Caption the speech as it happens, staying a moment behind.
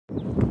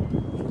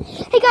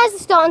Hey guys,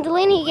 it's Dawn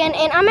Delaney again,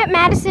 and I'm at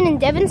Madison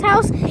and Devyn's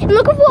house, and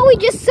look at what we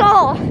just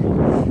saw.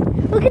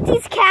 Look at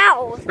these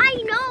cows.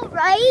 I know,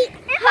 right?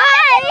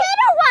 Hi. The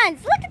little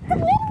ones. Look at the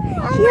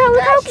little ones. Yeah,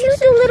 look how cute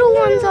the little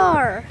ones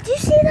are. Do you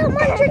see that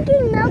one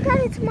drinking milk at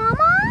its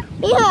mama?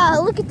 Yeah,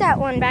 look at that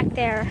one back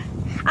there.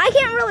 I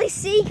can't really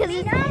see because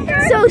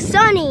it's so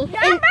sunny.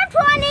 Number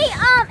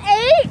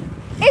 28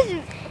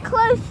 is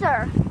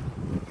closer.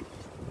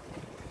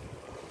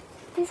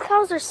 These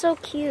cows are so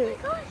cute.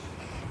 Oh my gosh.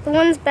 The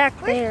one's back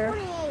Where's there.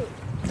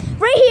 28?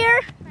 Right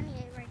here.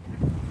 28 right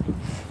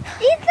there.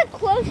 He's the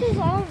closest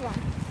all of them.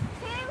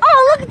 Oh,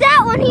 look at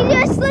that one. He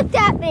just looked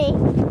at me.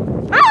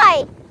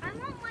 Hi. I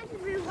want one to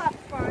move up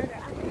farther.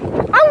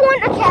 I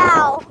want a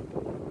cow.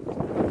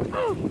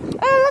 Oh,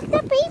 look at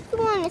that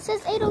baby one. It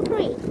says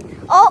 803.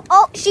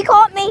 Oh, she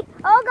caught me.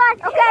 Oh, God.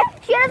 Okay.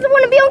 She doesn't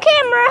want to be on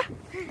camera.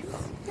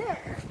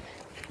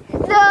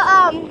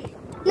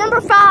 The, number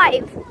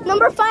 5.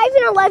 Number 5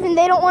 and 11,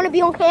 they don't want to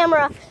be on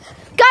camera.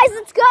 Guys,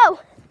 let's go.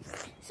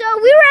 So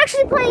we were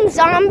actually playing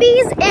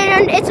zombies,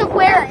 and it's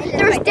where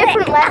there's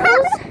different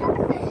levels.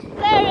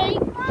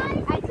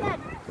 I said,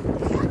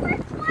 number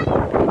 20.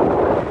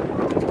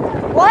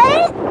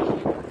 What?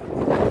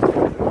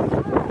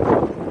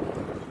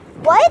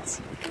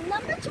 What?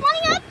 Number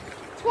 20 up.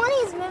 20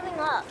 is moving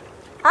up.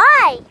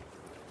 Hi.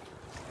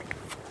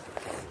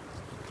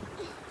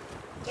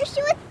 You're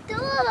so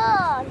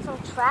adorable. So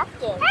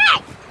attractive.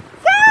 Hey!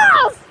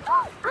 Girls!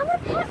 I want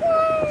to pet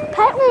one.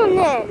 Pet one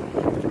then.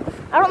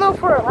 I don't know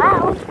if we're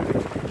allowed.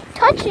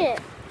 Touch it.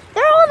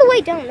 They're all the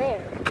way down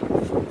there.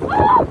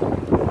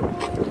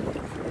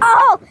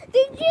 Oh,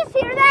 did you just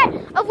hear that?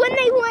 Of when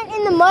they went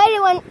in the mud,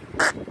 it went.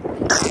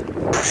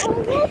 Oh,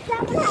 look,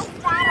 that one has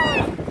fat on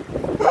it.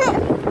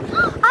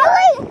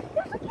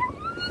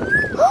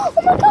 Oh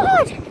my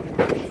God.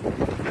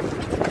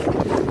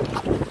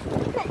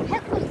 That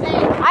pet was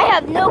there. I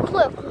have no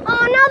clue.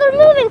 Oh, now they're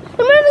moving.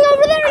 They're moving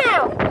over there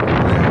now.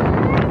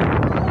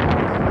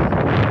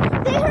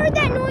 They heard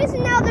that noise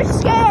and now they're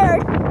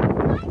scared.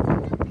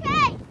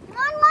 Okay,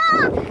 one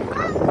long.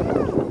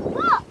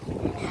 Look.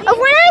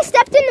 When I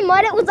stepped in the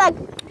mud, it was like.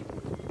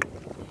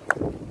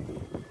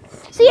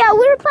 So yeah,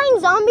 we were playing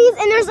zombies,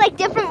 and there's like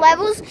different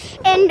levels,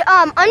 and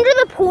under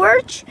the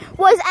porch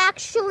was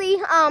actually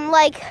a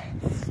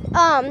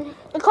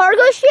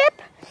cargo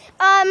ship.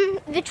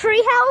 The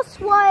treehouse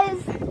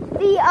was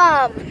the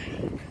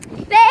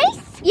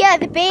base. Yeah,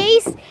 the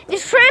base. The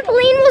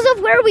trampoline was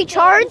of where we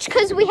charge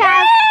because we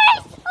have.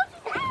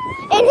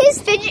 And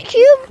his fidget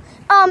cube.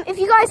 If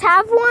you guys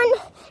have one,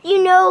 you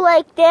know,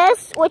 like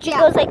this, which it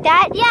goes like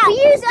that. Yeah, we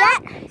use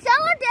that.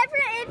 Somewhat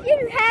different. If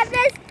you have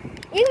this,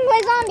 you can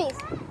play zombies.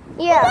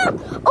 Yeah.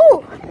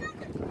 Oh.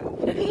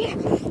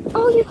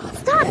 Oh, you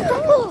stop!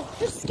 Oh,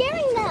 you're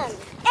scaring them.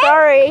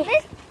 Sorry.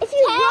 If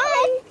you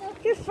run,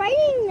 you're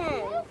frightening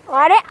them.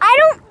 What? I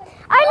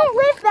don't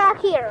live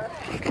back here.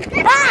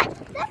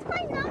 That's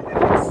my number.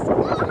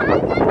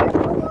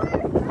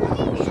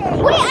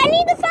 Wait, I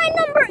need to find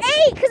number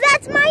 8 because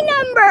that's my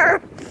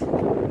number.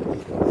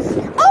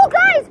 Oh,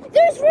 guys,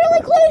 there's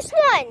really close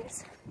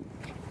ones.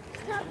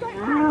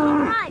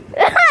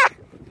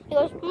 He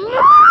goes.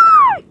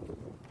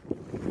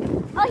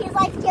 Oh, he's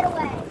like, get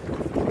away.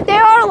 They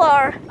all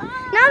are.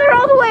 Now they're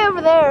all the way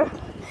over there.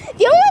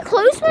 The only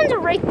close ones are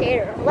right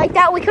there. Like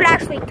that we could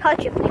actually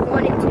touch if we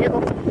wanted to.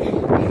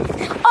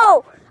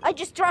 Oh, I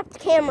just dropped the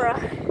camera.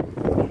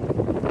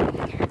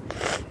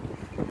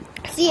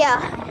 So yeah,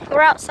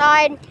 we're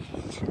outside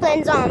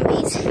playing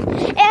zombies.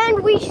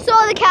 And we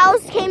saw the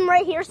cows came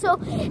right here. So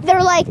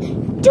they're like,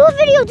 do a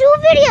video, do a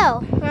video.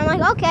 And I'm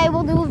like, okay,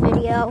 we'll do a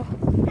video.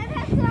 That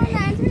has it on the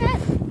internet?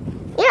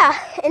 Yeah,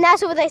 and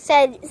that's what they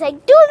said. It's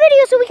like, do a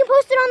video so we can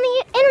post it on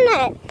the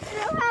internet.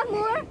 We'll have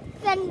more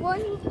than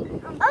one.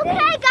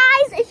 Okay,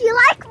 guys, if you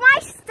like my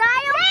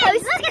style,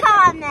 post a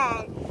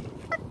comment.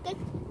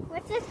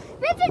 What's this?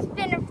 Fidget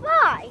spinner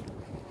fly.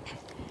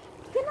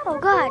 Oh,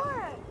 God.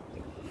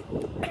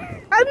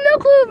 I have no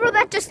clue where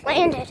that just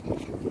landed.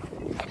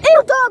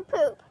 Ew, dog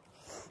poop.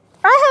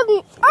 I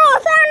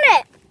found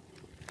it.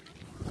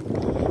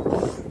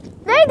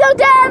 There you go,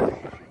 Dev.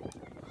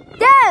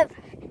 Dev.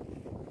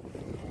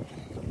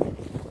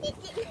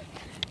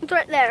 It's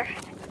right there.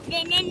 There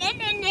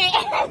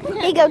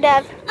you go,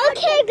 Dev.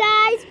 Okay,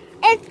 guys,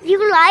 if you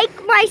like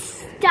my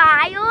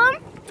style,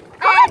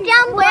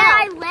 down where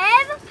I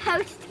live,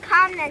 post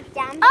comments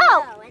down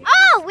below.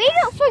 We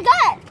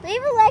forgot.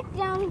 Leave a like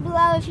down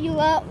below if you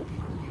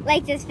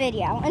like this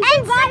video. And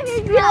subscribe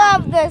if you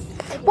love this.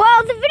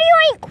 Well, the video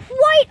ain't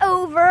quite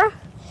over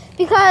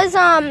because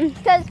oh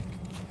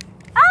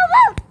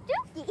look,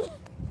 Dookie.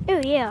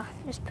 Oh yeah,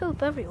 there's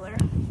poop everywhere.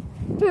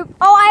 Poop.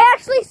 Oh, I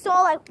actually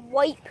saw like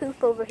white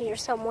poop over here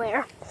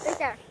somewhere. Right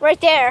there. Right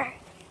there.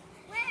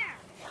 Where?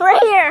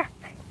 Right here.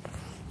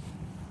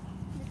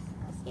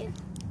 You.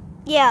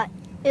 Yeah.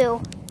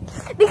 Ew.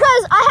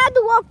 Because I had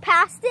to walk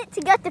past it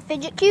to get the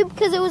fidget cube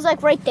because it was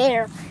like right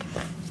there.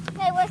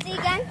 Okay, we'll see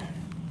again.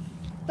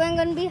 But I'm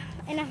gonna be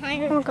in a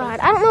higher. Oh God,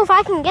 I don't know if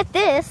I can get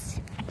this.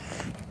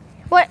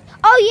 What?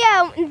 Oh, Oh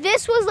yeah,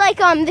 this was like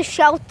the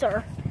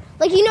shelter.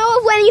 Like, you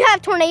know, when you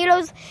have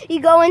tornadoes, you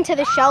go into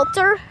the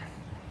shelter.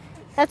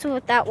 That's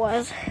what that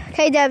was.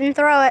 Okay, Devyn,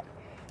 throw it.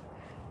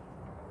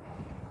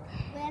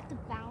 We have to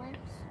balance.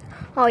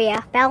 Oh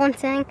yeah,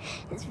 balancing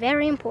is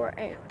very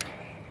important.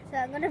 So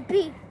I'm gonna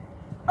be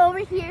over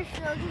here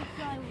so the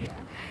flywheel.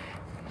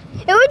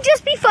 It would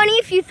just be funny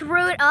if you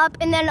threw it up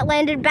and then it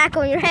landed back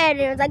on your head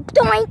and it was like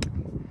doink.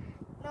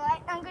 No,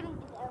 I'm gonna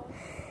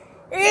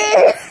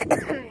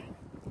get down.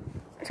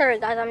 Sorry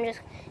guys, I'm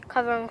just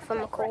covering from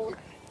the cold.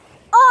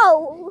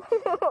 Oh!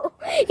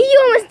 He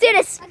almost did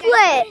a split.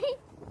 Okay.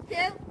 2,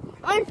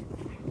 1.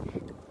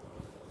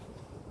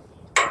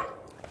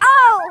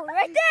 Oh,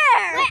 right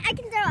there. Wait, I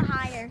can throw it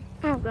higher.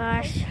 Oh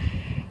gosh.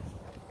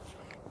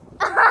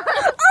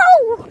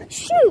 Oh,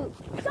 shoot.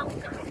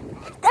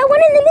 That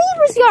went in the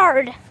neighbor's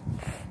yard.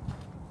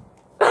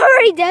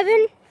 Hurry,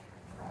 Devyn.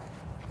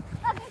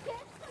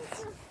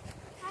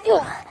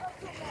 Ugh.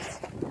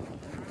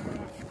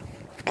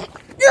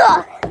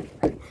 Ugh.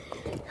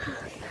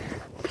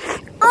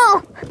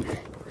 Oh.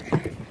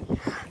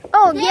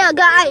 Oh, yeah,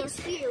 guys.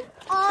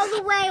 All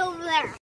the way over there.